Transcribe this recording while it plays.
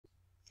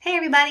Hey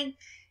everybody,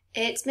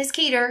 it's Miss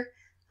Keeter.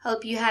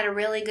 Hope you had a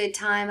really good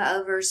time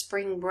over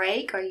spring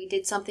break, or you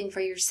did something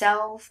for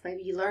yourself.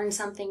 Maybe you learned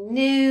something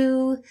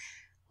new,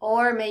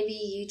 or maybe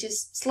you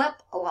just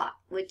slept a lot,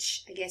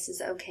 which I guess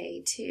is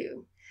okay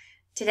too.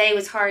 Today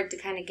was hard to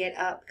kind of get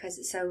up because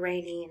it's so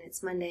rainy and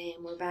it's Monday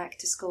and we're back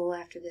to school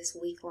after this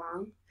week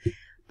long.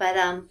 But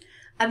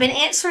I've been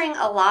answering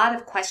a lot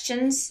of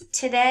questions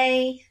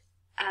today.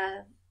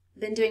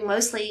 Been doing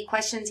mostly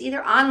questions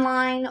either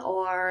online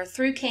or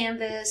through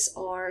Canvas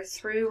or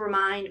through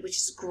Remind, which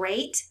is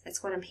great.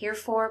 That's what I'm here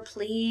for.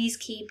 Please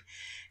keep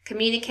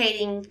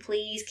communicating.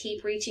 Please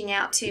keep reaching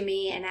out to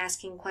me and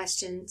asking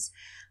questions.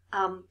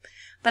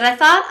 But I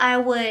thought I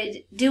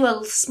would do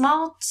a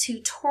small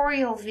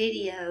tutorial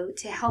video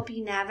to help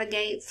you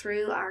navigate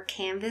through our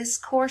Canvas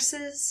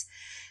courses.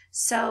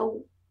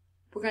 So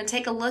we're going to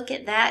take a look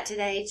at that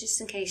today,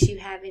 just in case you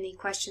have any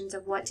questions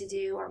of what to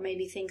do, or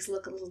maybe things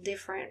look a little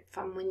different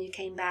from when you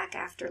came back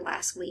after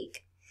last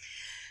week.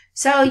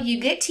 So you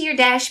get to your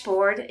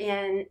dashboard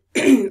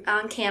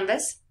on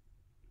Canvas,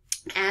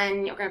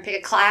 and you're going to pick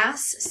a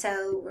class.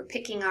 So we're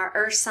picking our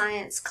Earth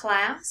Science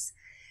class.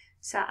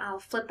 So I'll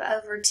flip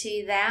over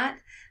to that.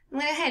 I'm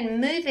going to go ahead and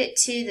move it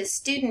to the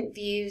student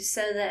view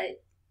so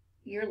that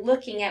you're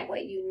looking at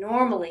what you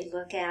normally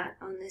look at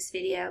on this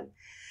video.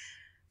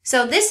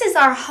 So this is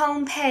our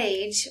home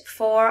page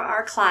for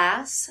our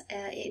class.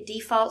 It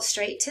defaults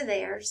straight to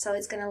there, so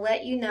it's going to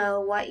let you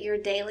know what your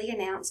daily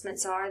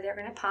announcements are. They're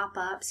going to pop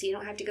up, so you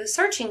don't have to go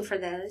searching for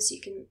those.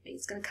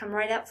 It's going to come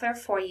right up there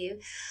for you.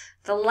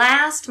 The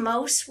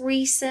most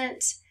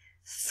recent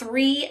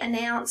 3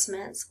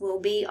 announcements will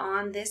be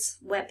on this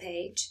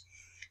webpage,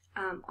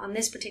 on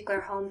this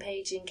particular home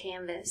page in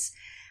Canvas.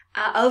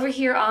 Over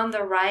here on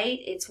the right,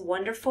 it's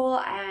wonderful.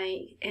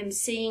 I am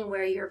seeing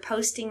where you're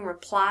posting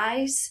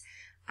replies.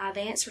 I've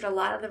answered a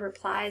lot of the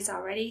replies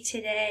already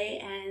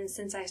today, and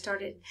since I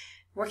started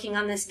working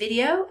on this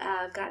video,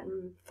 I've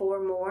gotten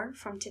 4 more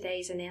from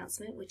today's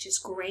announcement, which is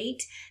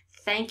great.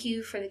 Thank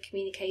you for the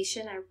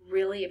communication. I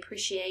really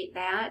appreciate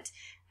that,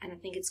 and I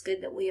think it's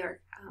good that we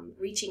are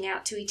reaching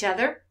out to each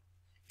other.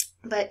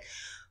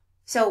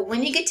 So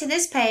when you get to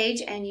this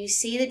page and you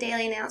see the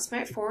daily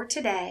announcement for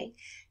today,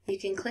 you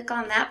can click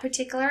on that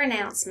particular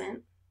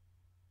announcement,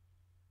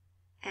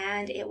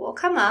 and it will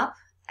come up.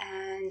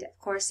 And of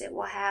course it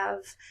will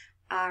have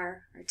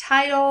our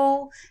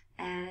title,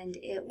 and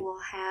it will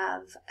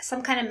have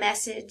some kind of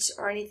message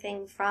or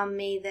anything from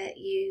me that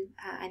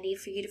I need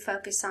for you to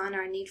focus on,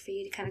 or I need for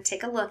you to kind of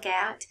take a look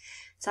at.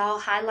 So I'll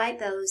highlight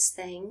those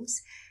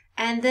things.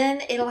 And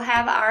then it'll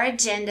have our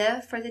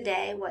agenda for the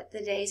day, what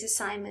the day's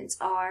assignments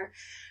are.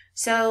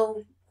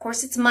 So of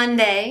course it's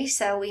Monday,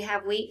 so we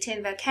have week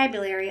 10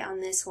 vocabulary on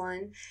this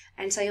one.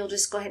 And so you'll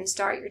just go ahead and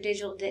start your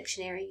digital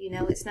dictionary. You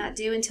know it's not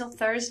due until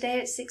Thursday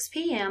at 6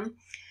 p.m.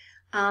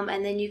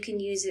 And then you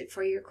can use it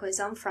for your quiz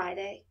on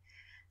Friday.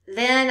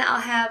 Then I'll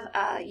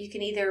have, you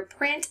can either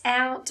print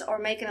out or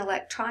make an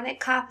electronic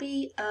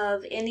copy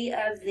of any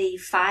of the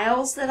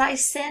files that I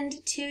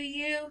send to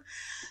you.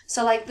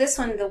 So like this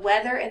one, the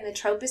weather and the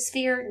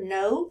troposphere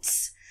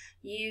notes,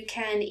 you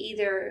can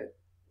either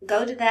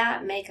go to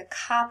that, make a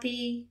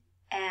copy,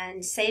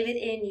 and save it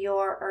in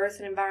your Earth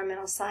and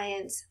Environmental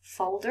Science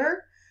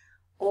folder.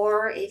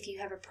 Or if you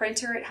have a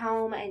printer at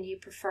home and you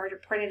prefer to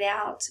print it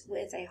out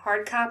with a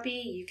hard copy,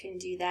 you can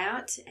do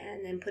that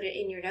and then put it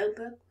in your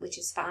notebook, which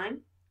is fine.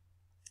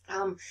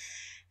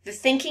 The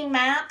thinking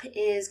map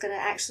is going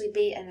to actually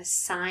be an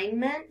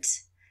assignment.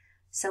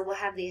 So we'll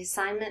have the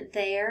assignment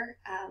there.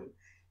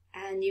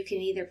 And you can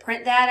either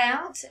print that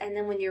out, and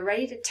then when you're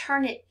ready to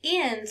turn it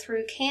in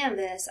through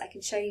Canvas, I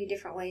can show you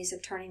different ways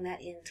of turning that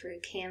in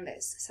through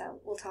Canvas. So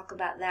we'll talk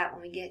about that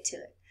when we get to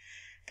it.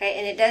 Okay,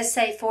 and it does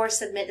say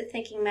submit the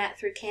thinking map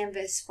through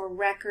Canvas for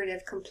record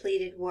of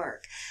completed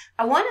work.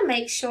 I want to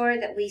make sure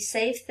that we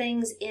save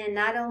things in,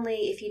 not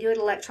only if you do it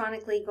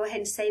electronically, go ahead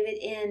and save it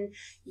in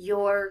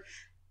your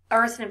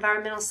Earth and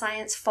Environmental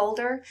Science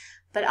folder,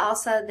 but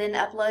also then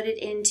upload it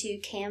into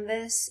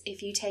Canvas.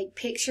 If you take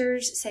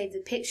pictures, save the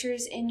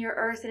pictures in your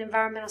Earth and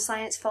Environmental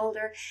Science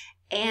folder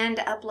and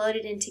upload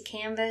it into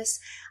Canvas.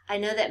 I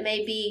know that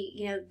may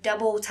be,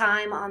 double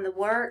time on the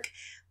work,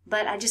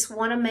 but I just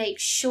want to make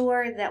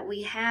sure that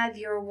we have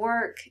your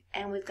work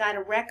and we've got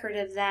a record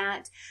of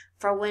that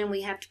for when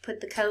we have to put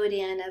the code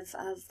in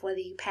of whether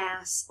you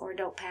pass or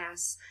don't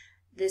pass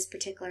this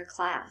particular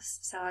class.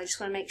 So I just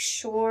want to make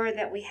sure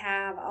that we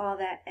have all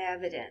that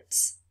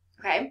evidence.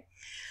 Okay.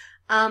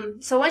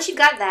 So once you've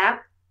got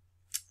that,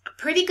 a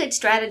pretty good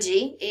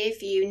strategy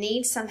if you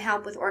need some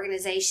help with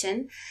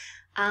organization.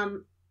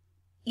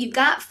 You've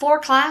got 4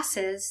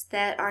 classes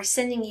that are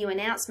sending you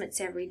announcements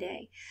every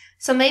day.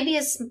 So maybe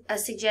a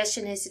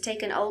suggestion is to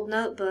take an old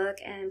notebook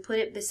and put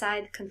it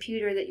beside the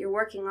computer that you're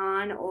working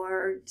on,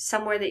 or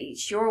somewhere that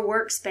it's your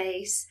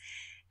workspace.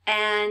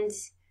 And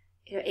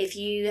if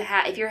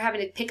you're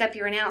having to pick up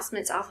your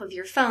announcements off of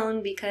your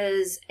phone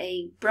because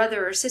a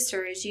brother or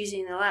sister is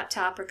using the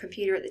laptop or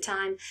computer at the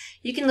time,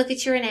 you can look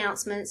at your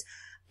announcements.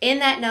 In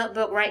that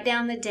notebook, write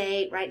down the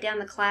date, write down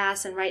the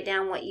class, and write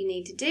down what you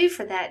need to do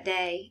for that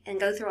day and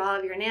go through all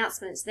of your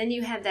announcements. Then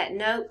you have that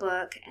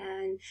notebook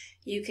and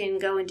you can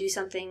go and do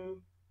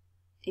something,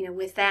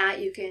 with that.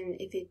 You can,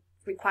 if it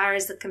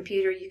requires the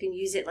computer, you can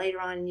use it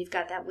later on and you've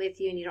got that with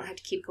you and you don't have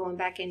to keep going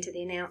back into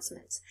the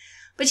announcements.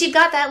 But you've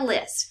got that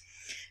list.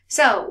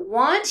 So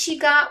once you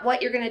got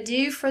what you're going to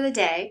do for the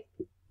day,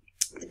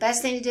 the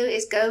best thing to do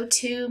is go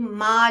to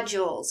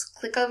modules.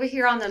 Click over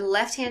here on the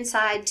left-hand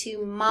side to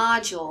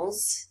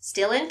modules,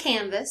 still in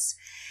Canvas,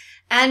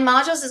 and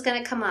modules is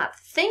going to come up.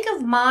 Think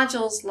of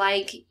modules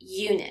like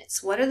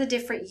units. What are the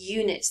different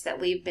units that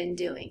we've been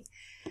doing?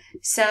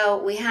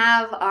 So we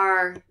have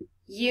our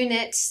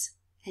units,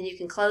 and you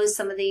can close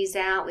some of these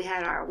out. We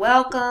had our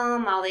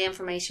welcome, all the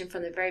information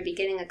from the very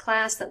beginning of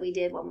class that we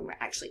did when we were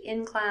actually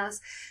in class.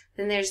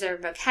 Then there's our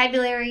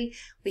vocabulary.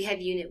 We have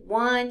Unit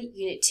 1,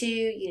 Unit 2,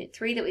 Unit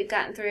 3 that we've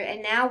gotten through,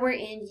 and now we're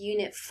in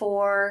Unit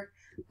 4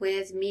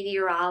 with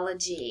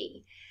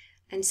meteorology.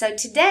 And so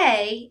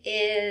today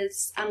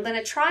I'm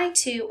going to try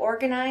to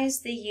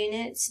organize the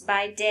units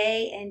by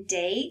day and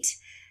date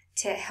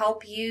to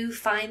help you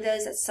find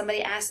those. That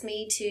somebody asked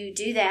me to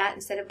do that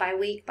instead of by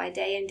week, by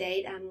day and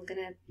date. I'm going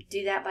to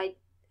do that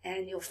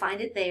and you'll find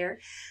it there.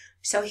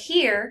 So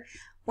here,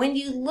 when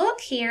you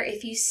look here,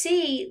 if you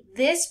see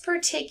this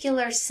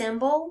particular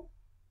symbol,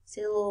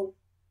 see the little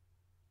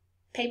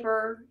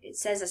paper, it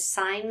says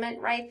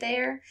assignment right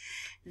there.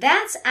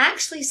 That's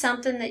actually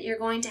something that you're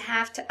going to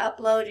have to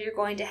upload or you're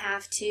going to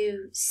have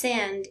to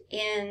send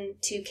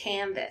into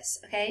Canvas,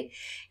 okay?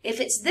 If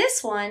it's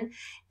this one,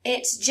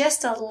 it's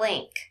just a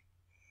link.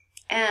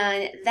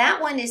 And that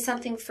one is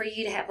something for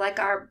you to have, like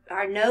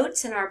our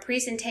notes and our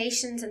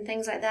presentations and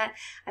things like that.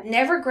 I've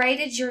never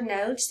graded your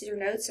notes. Your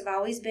notes have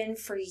always been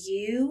for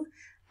you.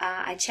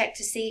 I checked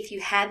to see if you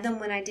had them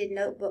when I did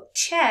notebook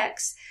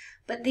checks,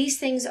 but these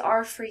things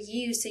are for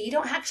you, so you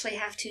don't actually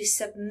have to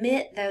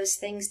submit those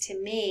things to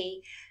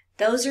me.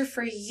 Those are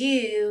for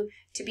you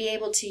to be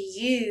able to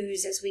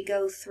use as we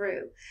go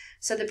through.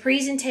 So the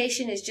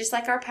presentation is just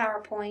like our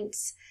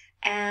PowerPoints,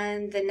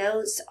 and the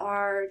notes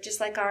are just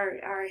like our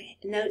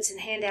notes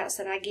and handouts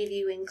that I give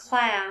you in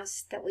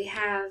class that we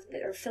have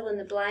that are fill in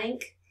the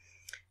blank.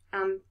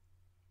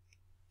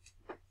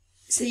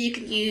 So you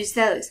can use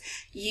those.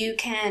 You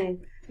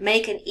can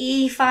make an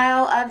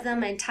e-file of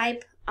them and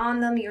type on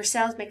them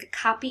yourselves, make a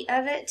copy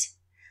of it,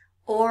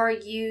 or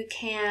you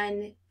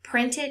can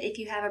print it if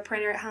you have a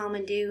printer at home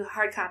and do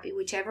hard copy,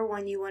 whichever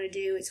one you want to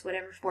do. It's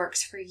whatever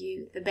works for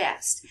you the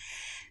best.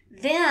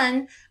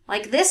 Then,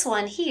 like this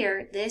one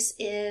here, this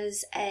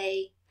is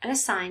an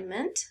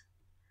assignment.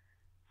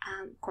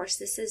 Of course,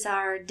 this is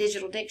our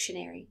digital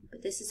dictionary,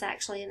 but this is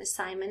actually an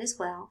assignment as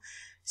well.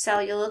 So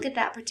you'll look at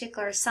that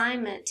particular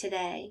assignment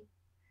today,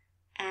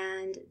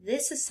 and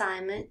this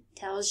assignment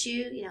tells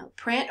you,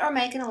 print or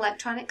make an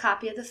electronic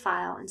copy of the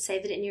file and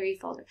save it in your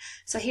e-folder.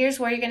 So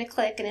here's where you're going to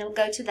click, and it'll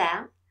go to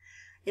that.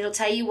 It'll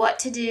tell you what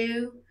to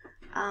do.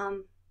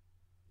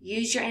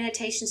 Use your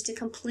annotations to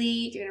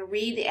complete. You're going to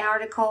read the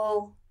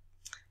article.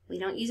 We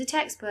don't use a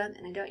textbook,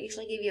 and I don't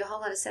usually give you a whole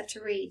lot of stuff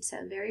to read,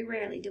 so very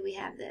rarely do we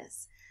have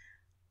this.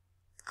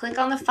 Click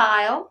on the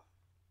file,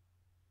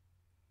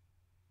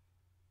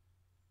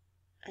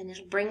 and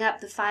it'll bring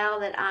up the file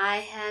that I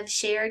have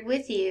shared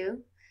with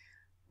you.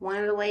 One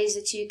of the ways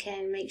that you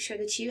can make sure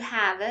that you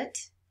have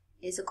it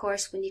is, of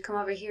course, when you come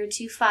over here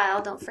to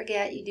File, don't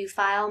forget you do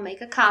File,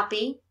 Make a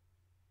Copy.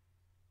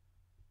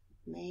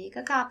 Make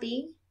a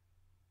copy.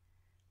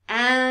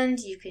 And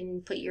you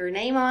can put your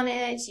name on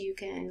it. You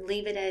can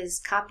leave it as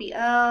copy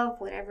of,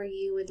 whatever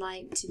you would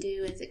like to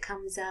do as it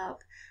comes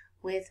up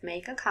with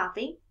make a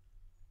copy.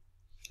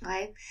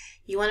 Okay.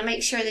 You want to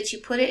make sure that you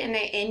put it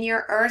in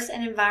your Earth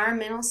and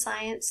Environmental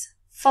Science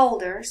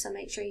folder. So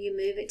make sure you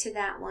move it to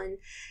that one.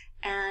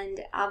 And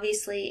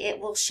obviously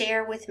it will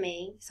share with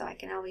me, so I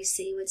can always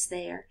see what's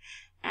there.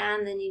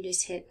 And then you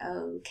just hit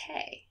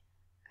OK.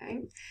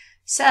 Okay.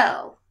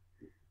 So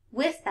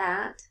with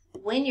that,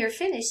 when you're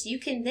finished, you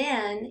can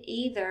then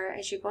either,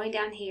 as you're going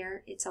down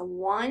here, it's a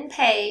 1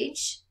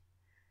 page,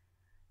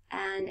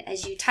 and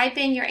as you type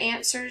in your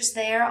answers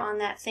there on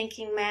that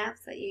thinking map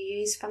that you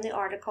use from the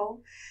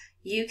article,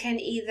 you can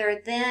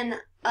either then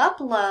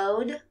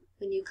upload,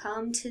 when you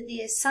come to the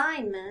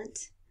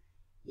assignment,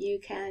 you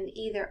can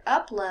either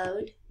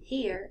upload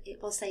here,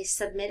 it will say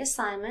submit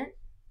assignment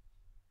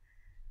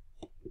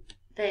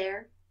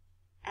there,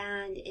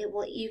 and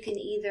you can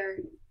either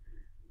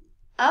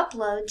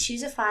upload,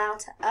 choose a file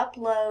to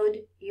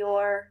upload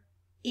your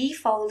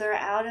e-folder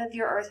out of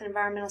your Earth and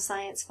Environmental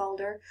Science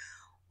folder,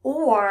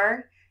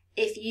 or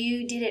if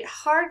you did it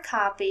hard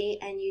copy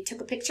and you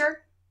took a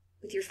picture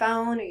with your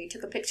phone or you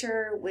took a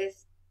picture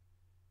with,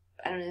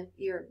 I don't know,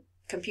 your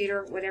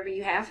computer, whatever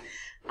you have,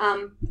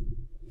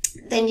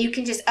 then you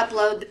can just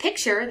upload the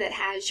picture that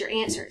has your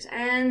answers.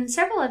 And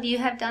several of you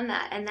have done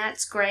that, and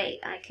that's great.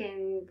 I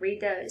can read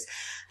those.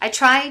 I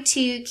try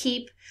to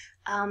keep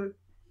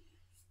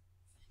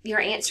your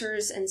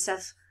answers and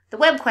stuff. The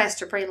web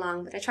quests are pretty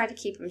long, but I try to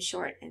keep them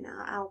short, and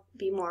I'll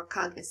be more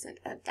cognizant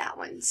of that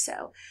one.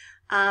 So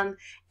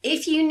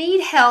If you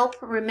need help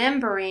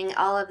remembering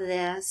all of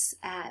this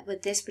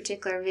with this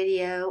particular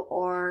video,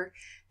 or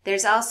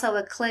there's also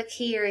a click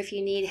here if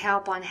you need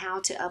help on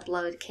how to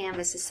upload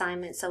Canvas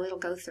assignments, so it'll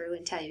go through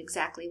and tell you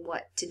exactly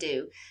what to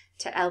do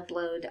to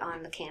upload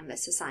on the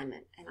Canvas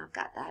assignment, and I've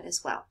got that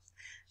as well.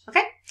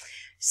 Okay,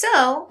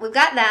 so we've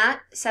got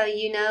that, so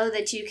you know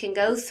that you can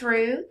go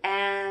through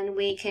and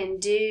we can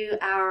do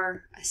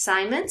our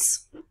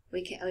assignments.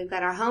 We've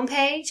got our home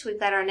page, we've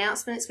got our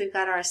announcements, we've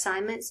got our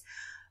assignments.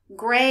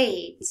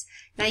 Grades.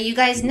 Now you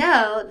guys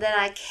know that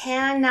I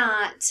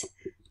cannot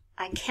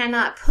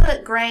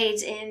put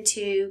grades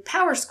into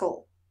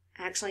PowerSchool.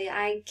 Actually,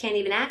 I can't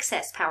even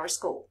access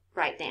PowerSchool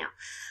right now.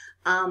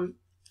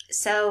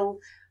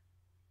 So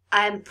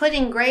I'm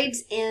putting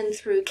grades in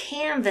through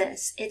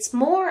Canvas. It's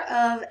more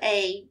of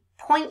a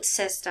point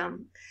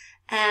system,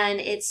 and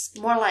it's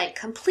more like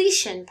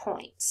completion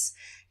points.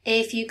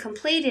 If you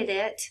completed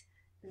it,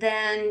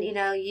 then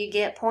you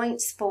get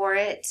points for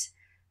it.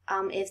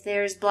 If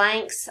there's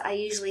blanks, I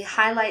usually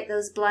highlight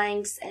those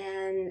blanks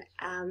and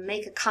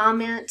make a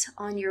comment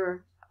on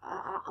your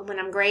when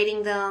I'm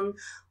grading them,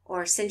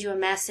 or send you a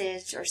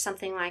message or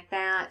something like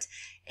that.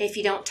 If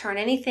you don't turn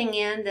anything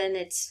in, then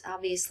it's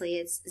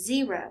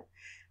 0.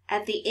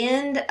 At the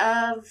end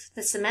of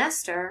the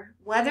semester,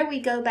 whether we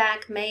go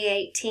back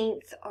May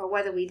 18th or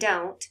whether we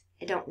don't,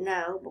 I don't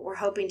know, but we're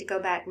hoping to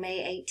go back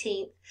May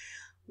 18th,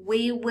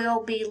 we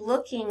will be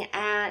looking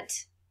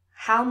at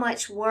how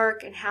much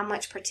work and how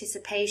much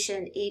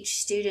participation each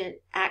student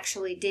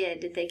actually did.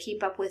 Did they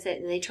keep up with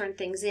it and they turn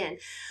things in?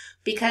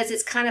 Because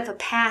it's kind of a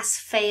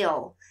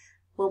pass-fail.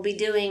 We'll be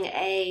doing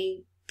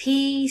a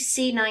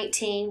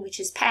PC19, which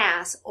is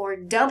pass, or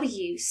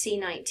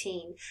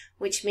WC19,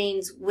 which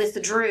means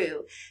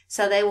withdrew.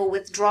 So they will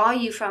withdraw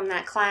you from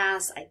that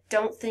class. I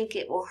don't think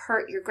it will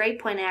hurt your grade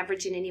point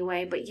average in any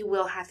way, but you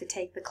will have to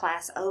take the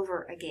class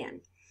over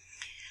again.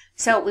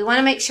 So we want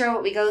to make sure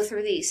we go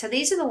through these. So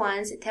these are the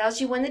ones. It tells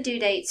you when the due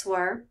dates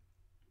were.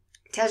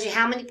 It tells you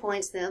how many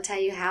points, and it'll tell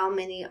you how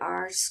many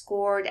are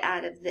scored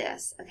out of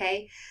this,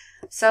 okay?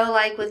 So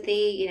like with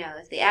the,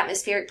 if the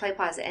atmospheric play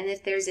pause, and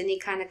if there's any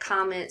kind of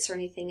comments or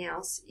anything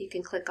else, you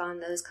can click on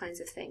those kinds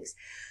of things.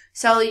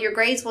 So your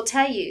grades will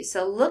tell you.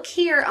 So look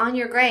here on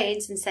your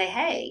grades and say,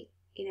 hey,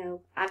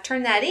 I've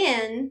turned that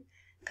in,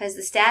 because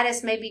the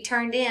status may be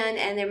turned in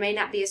and there may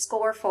not be a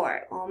score for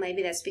it. Well,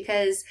 maybe that's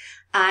because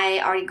I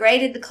already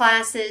graded the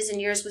classes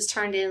and yours was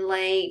turned in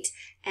late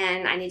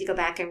and I need to go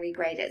back and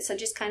regrade it. So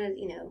just kind of,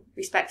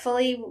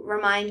 respectfully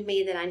remind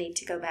me that I need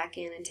to go back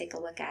in and take a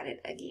look at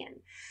it again.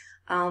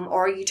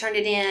 Or you turned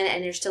it in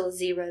and there's still a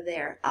 0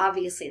 there.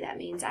 Obviously that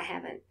means I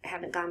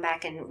haven't gone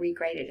back and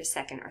regraded a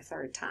second or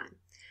third time.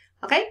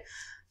 Okay?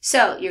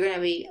 So you're going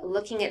to be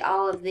looking at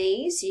all of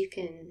these. You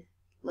can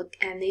look,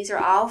 and these are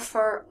all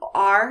for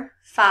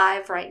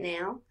R5 right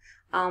now.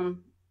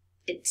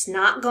 It's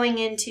not going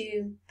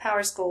into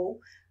PowerSchool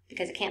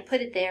because I can't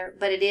put it there,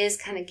 but it is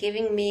kind of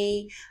giving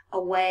me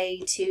a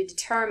way to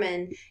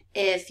determine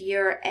if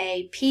you're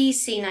a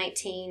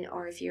PC19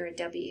 or if you're a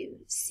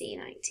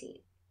WC19.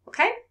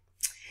 Okay?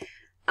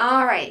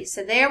 All right,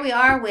 so there we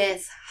are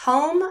with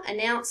home,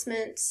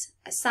 announcements,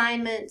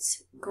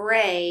 assignments,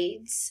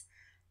 grades,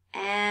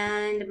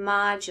 and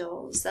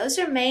modules. Those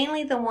are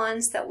mainly the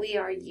ones that we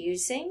are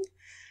using.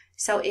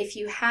 So if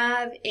you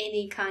have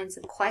any kinds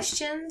of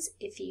questions,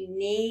 if you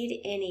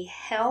need any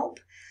help,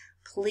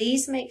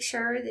 please make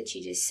sure that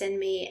you just send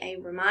me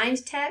a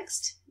remind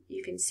text.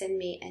 You can send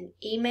me an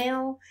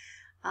email.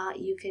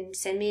 You can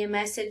send me a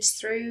message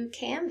through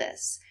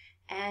Canvas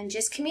and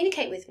just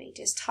communicate with me.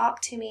 Just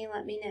talk to me and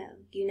let me know.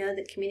 You know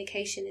that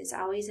communication is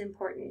always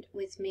important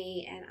with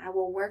me, and I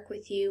will work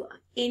with you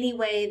any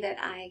way that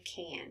I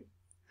can.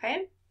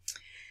 Okay?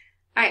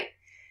 All right.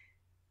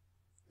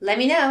 Let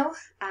me know.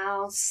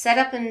 I'll set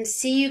up and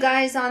see you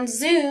guys on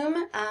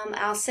Zoom.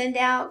 I'll send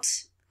out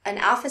an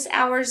office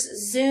hours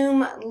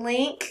Zoom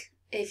link.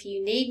 If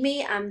you need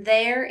me, I'm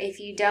there. If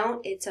you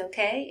don't, it's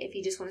okay. If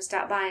you just want to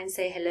stop by and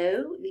say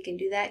hello, we can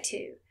do that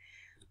too.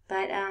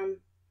 But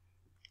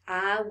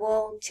I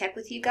will check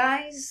with you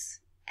guys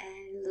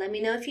and let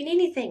me know if you need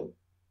anything.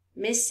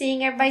 Miss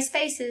seeing everybody's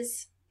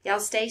faces. Y'all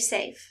stay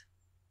safe.